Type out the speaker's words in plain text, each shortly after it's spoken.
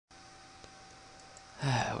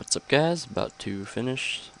What's up, guys? About to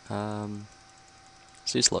finish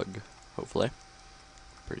Sea Slug, hopefully.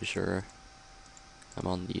 Pretty sure I'm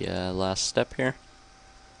on the last step here.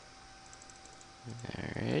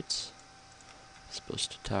 Alright.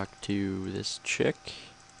 Supposed to talk to this chick,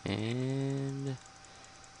 and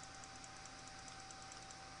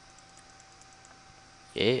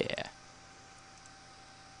yeah.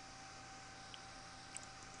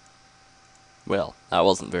 Well, that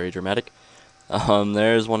wasn't very dramatic.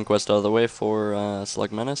 There's one quest out of the way for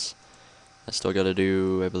Slug Menace. I still gotta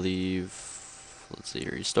do, I believe, let's see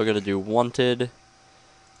here, you still gotta do Wanted,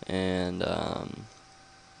 and I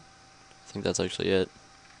think that's actually it.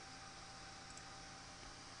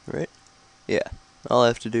 Right? Yeah. All I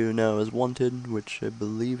have to do now is Wanted, which I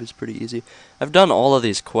believe is pretty easy. I've done all of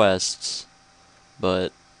these quests,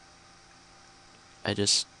 but I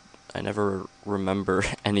never remember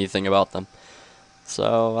anything about them.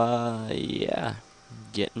 So, yeah,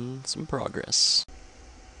 getting some progress.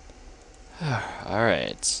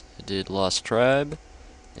 Alright, I did Lost Tribe,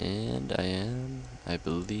 and I am, I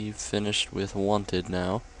believe, finished with Wanted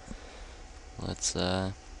now. Let's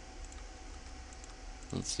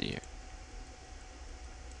see here.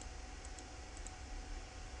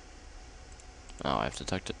 Oh, I have to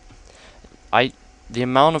talk to... The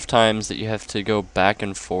amount of times that you have to go back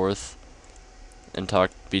and forth and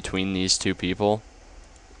talk between these two people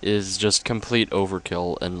is just complete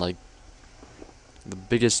overkill, and like the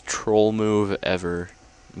biggest troll move ever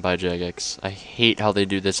by Jagex. I hate how they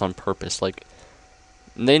do this on purpose. Like,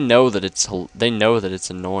 they know that it's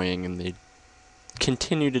annoying, and they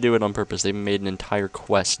continue to do it on purpose. They made an entire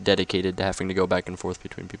quest dedicated to having to go back and forth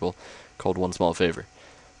between people, called One Small Favor.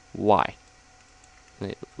 Why?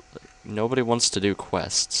 Nobody wants to do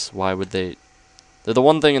quests. Why would they? They're the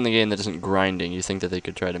one thing in the game that isn't grinding. You think that they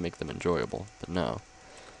could try to make them enjoyable, but no.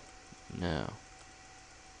 No.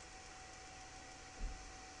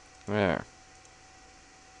 There.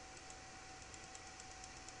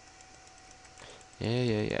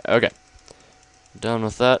 Yeah. Okay. Done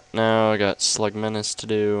with that. Now I got Slug Menace to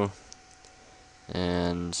do.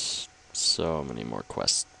 And so many more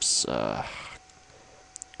quests.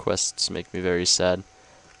 Quests make me very sad.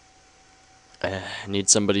 I need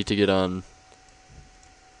somebody to get on,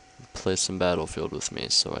 play some Battlefield with me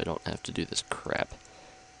so I don't have to do this crap.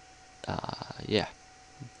 Yeah.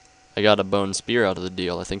 I got a bone spear out of the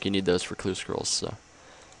deal. I think you need those for clue scrolls, so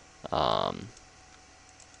I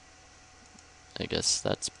guess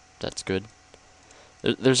that's good.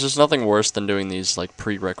 There's just nothing worse than doing these like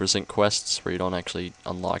prerequisite quests where you don't actually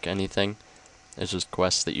unlock anything. It's just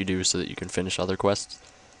quests that you do so that you can finish other quests.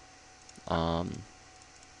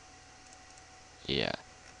 Yeah.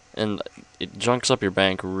 And it junks up your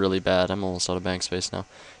bank really bad. I'm almost out of bank space now.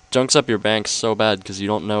 Junks up your bank so bad because you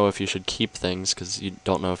don't know if you should keep things because you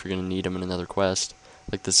don't know if you're gonna need them in another quest.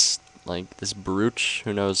 Like this brooch.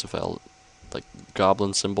 Who knows if I'll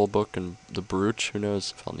goblin symbol book and the brooch. Who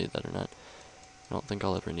knows if I'll need that or not. I don't think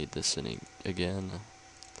I'll ever need this again.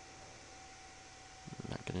 I'm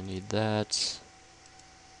not gonna need that.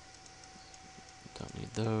 Don't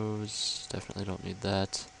need those. Definitely don't need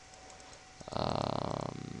that.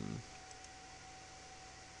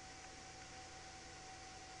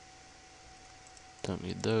 Don't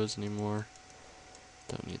need those anymore.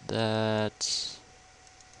 Don't need that.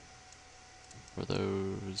 Or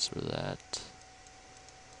those, or that.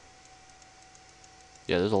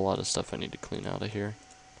 Yeah, there's a lot of stuff I need to clean out of here.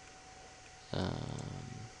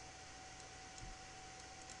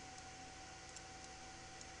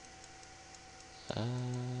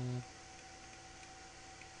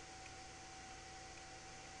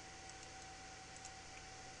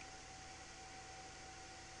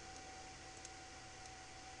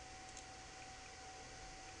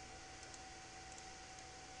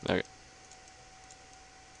 Okay.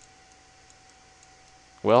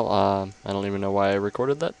 Well, I don't even know why I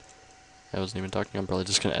recorded that. I wasn't even talking. I'm probably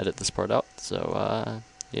just gonna edit this part out. So,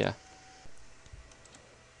 yeah.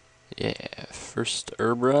 Yeah, first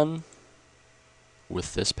herb run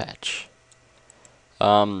with this patch.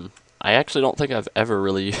 I actually don't think I've ever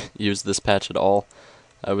really used this patch at all.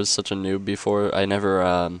 I was such a noob before. I never,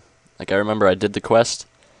 I remember I did the quest,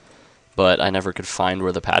 but I never could find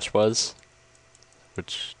where the patch was,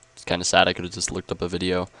 which is kind of sad. I could have just looked up a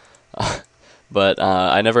video. But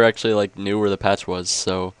I never actually knew where the patch was,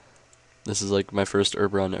 so this is my first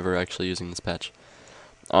herb run ever actually using this patch.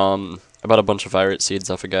 I bought a bunch of Virate seeds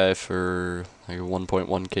off a guy for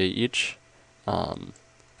 1.1k each.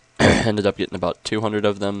 Ended up getting about 200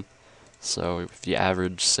 of them, so if you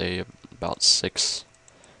average, say, about 6,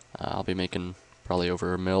 I'll be making probably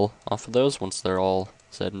over $1 million off of those once they're all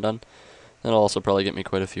said and done. That'll also probably get me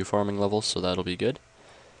quite a few farming levels, so that'll be good.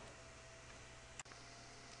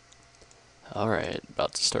 Alright,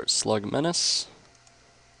 about to start Slug Menace.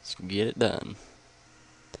 Let's get it done.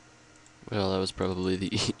 Well, that was probably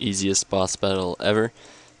the easiest boss battle ever.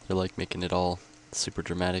 They're like making it all super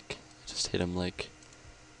dramatic. Just hit him like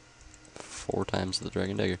 4 times with the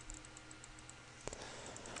Dragon Dagger.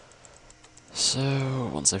 So,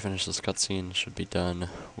 once I finish this cutscene, should be done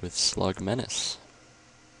with Slug Menace.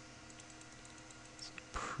 It's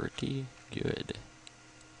pretty good.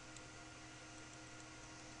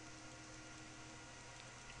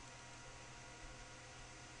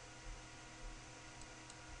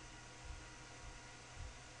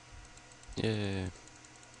 Yeah.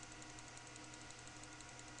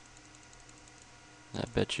 I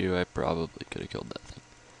bet you I probably could have killed that thing.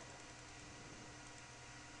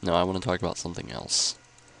 No, I want to talk about something else.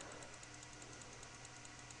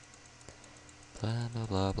 Blah blah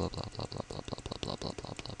blah blah blah blah blah blah blah blah blah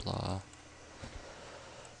blah blah blah.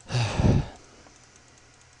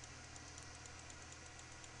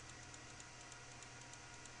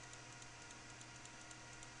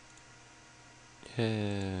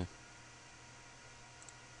 Yeah.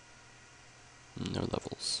 No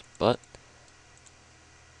levels, but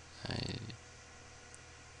I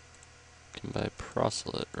can buy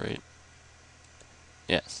proselyte, right?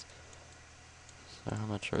 Yes. So how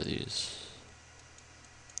much are these?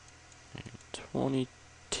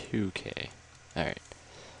 22k. Alright.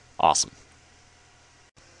 Awesome.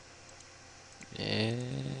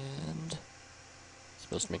 And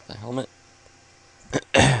supposed to make the helmet.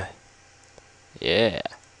 Yeah.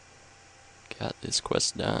 Got this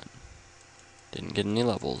quest done. Didn't get any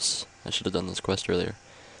levels. I should have done this quest earlier.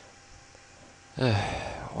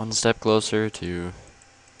 One step closer to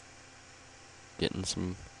getting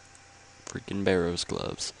some freaking barrows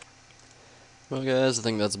gloves. Well guys, I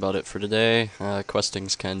think that's about it for today.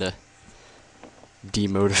 Questing's kinda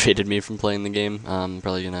demotivated me from playing the game. I'm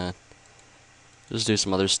probably gonna just do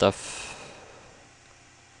some other stuff.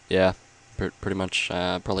 Yeah, pretty much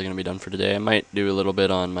probably gonna be done for today. I might do a little bit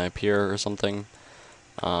on my pier or something,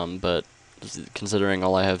 but considering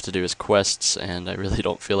all I have to do is quests, and I really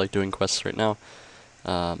don't feel like doing quests right now,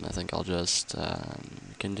 I think I'll just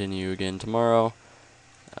continue again tomorrow.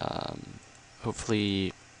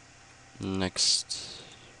 Hopefully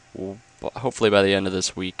hopefully by the end of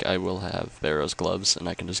this week I will have barrows gloves, and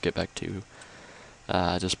I can just get back to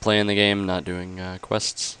just playing the game, not doing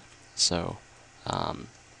quests. So,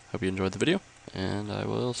 hope you enjoyed the video, and I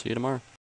will see you tomorrow.